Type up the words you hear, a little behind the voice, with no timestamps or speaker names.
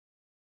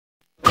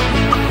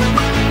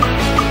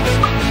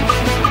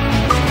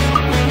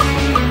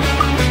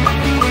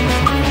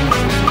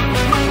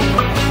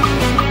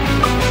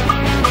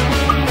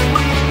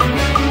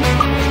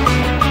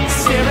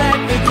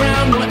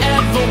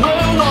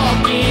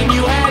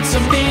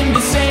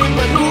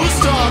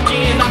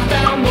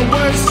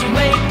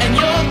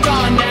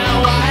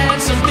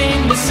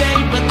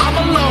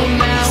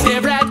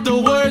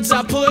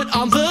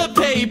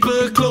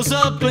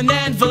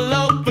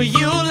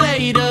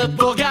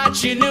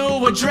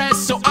address,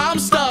 so I'm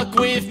stuck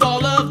with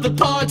all of the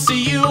parts of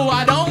you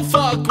I don't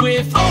fuck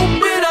with.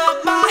 Open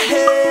up my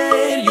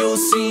head, you'll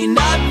see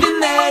nothing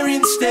there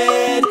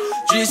instead.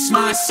 Just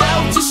my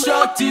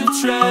self-destructive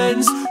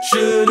trends.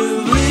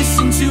 Should've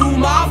listened to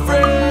my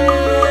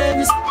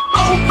friends.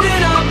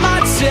 Open up my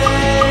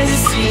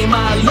chest, see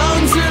my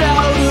lungs are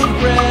out of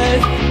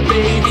breath.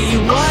 Baby,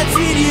 what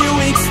did you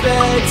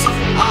expect?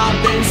 I've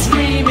been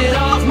screaming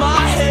off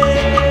my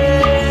head.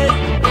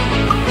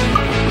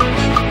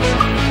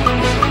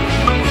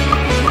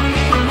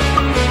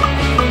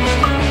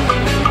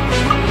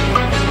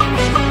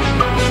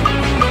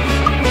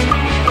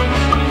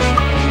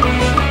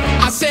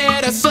 I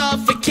said I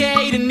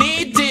suffocate and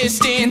need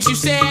distance. You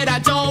said I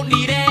don't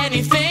need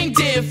anything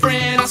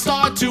different. I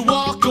start to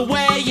walk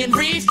away and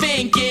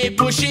rethink it.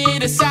 Push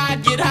it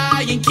aside, get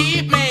high and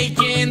keep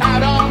making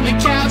out on the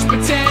couch,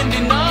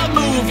 pretending a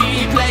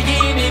movie,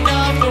 playing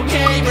enough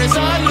okay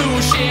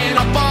resolution.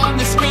 Up on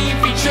the screen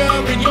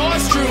featuring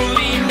yours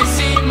truly,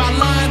 missing my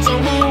lines, oh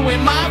who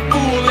am I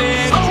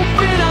fooling?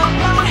 Open up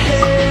my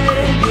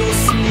head, you'll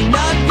see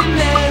nothing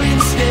there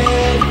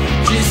instead.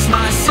 Just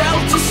my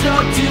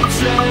self-destructive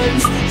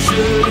trends.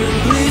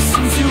 Should've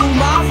listened to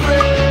my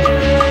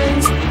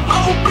friends.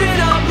 Open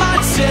up my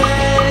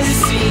chest,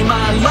 see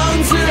my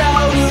lungs are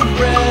out of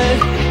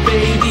breath.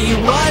 Baby,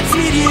 what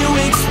did you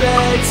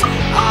expect?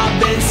 I've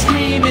been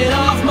screaming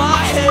off my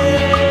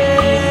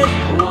head.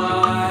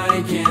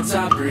 Why can't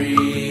I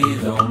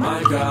breathe? Oh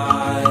my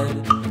God.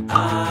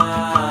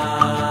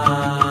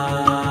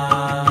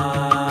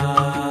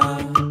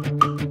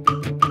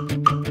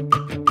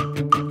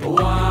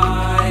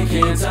 Why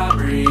can't I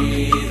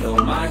breathe?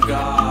 Oh my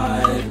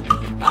God.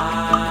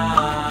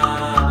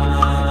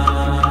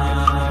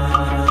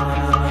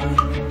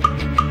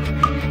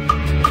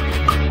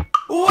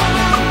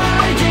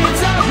 Why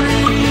can't I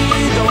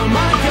breathe? Oh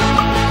my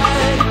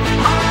God.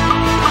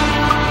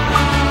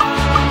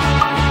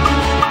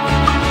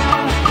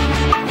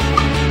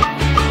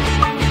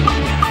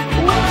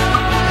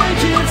 Why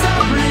can't I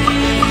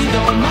breathe?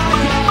 Oh my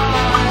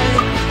God.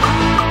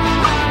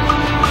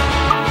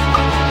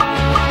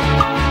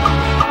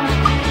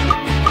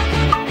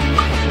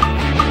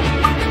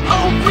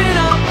 Open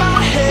up my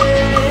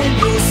head,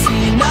 you'll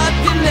see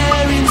nothing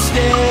there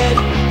instead.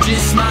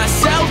 Just my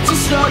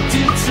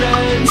self-destructive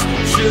trends.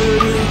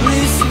 Should've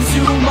listened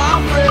to my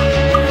friends.